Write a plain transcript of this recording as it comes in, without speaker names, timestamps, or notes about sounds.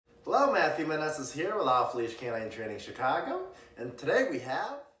Hello, Matthew Meneses here with Off Leash K9 Training Chicago, and today we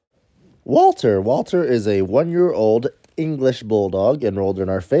have Walter. Walter is a 1-year-old English Bulldog enrolled in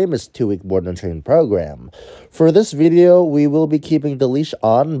our famous 2-week board and train program. For this video, we will be keeping the leash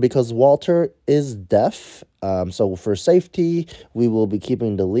on because Walter is deaf. So for safety, we will be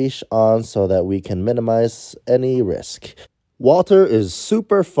keeping the leash on so that we can minimize any risk. Walter is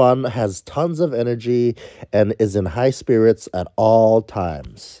super fun, has tons of energy, and is in high spirits at all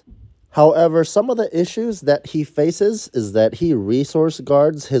times. However, some of the issues that he faces is that he resource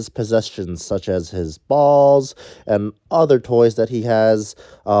guards his possessions, such as his balls and other toys that he has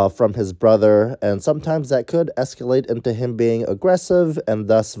from his brother, and sometimes that could escalate into him being aggressive and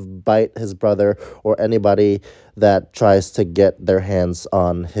thus bite his brother or anybody that tries to get their hands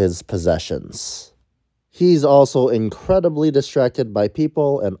on his possessions. He's also incredibly distracted by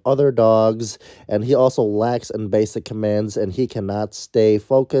people and other dogs, and he also lacks in basic commands, and he cannot stay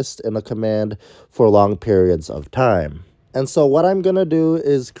focused in a command for long periods of time. And so what I'm going to do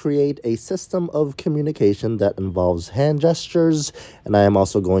is create a system of communication that involves hand gestures, and I am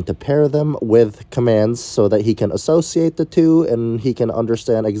also going to pair them with commands so that he can associate the two and he can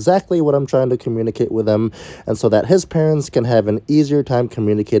understand exactly what I'm trying to communicate with him, and so that his parents can have an easier time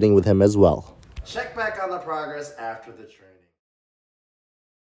communicating with him as well. check back on the progress after the training.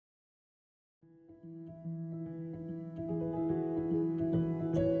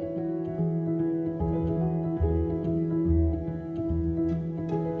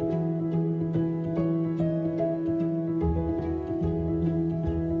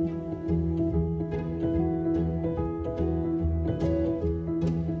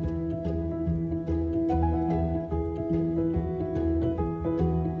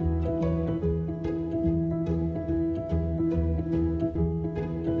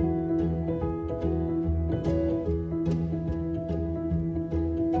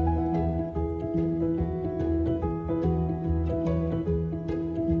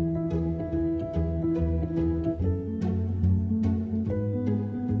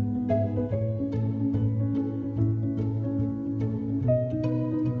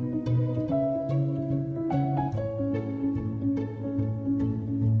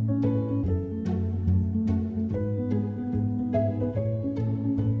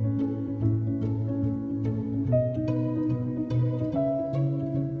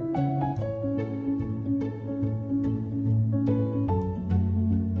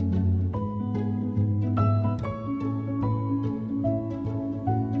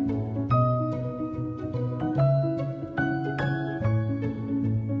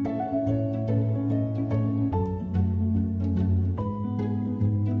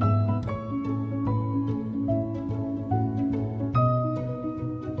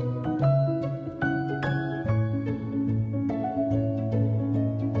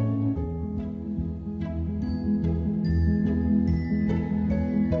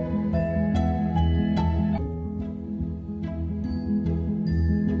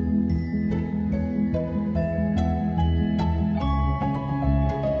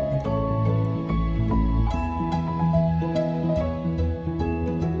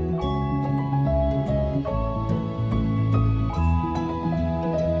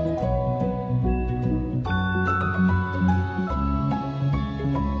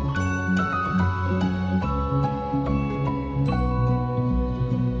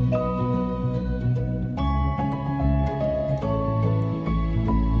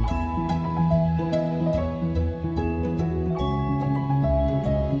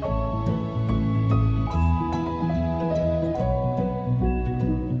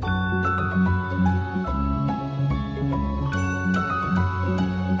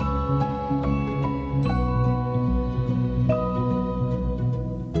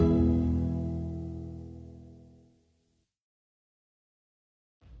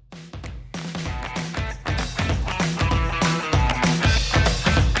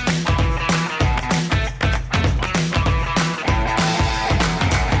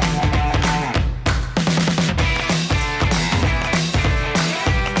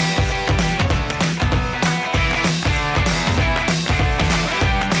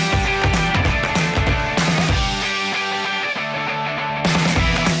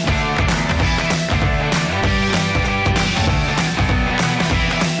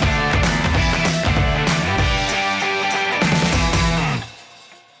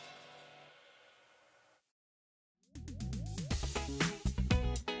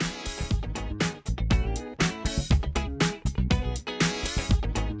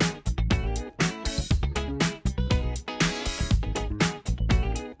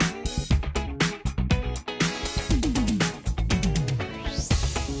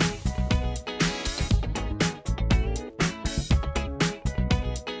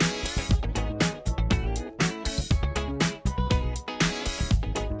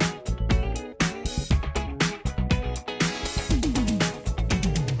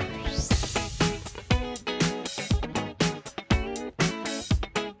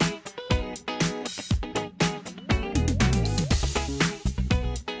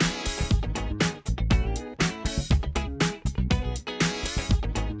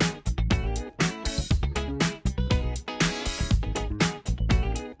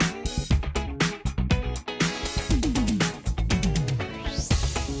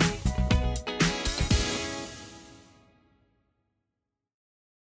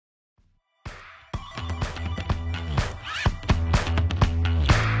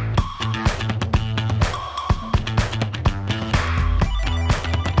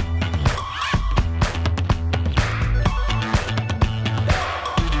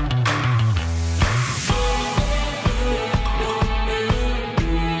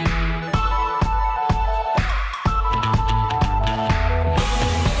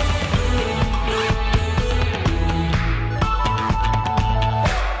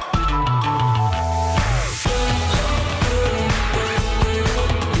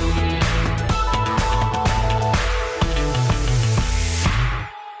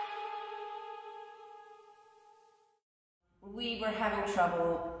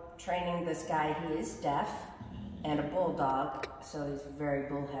 trouble training this guy. He is deaf and a bulldog, so he's very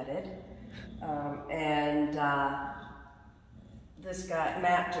bullheaded. This guy,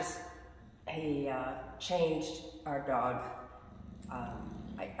 Matt, he changed our dog.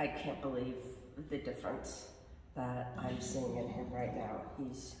 I can't believe the difference that I'm seeing in him right now.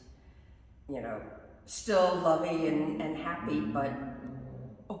 He's, you know, still lovey and happy, but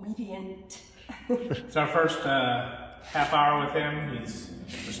obedient. It's our first half hour with him. He's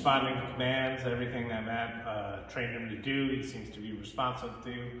responding to commands, everything that Matt trained him to do. He seems to be responsive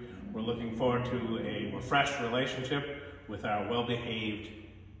to. We're looking forward to a refreshed relationship with our well-behaved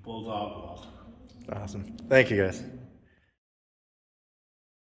Bulldog Walter. Awesome. Thank you, guys.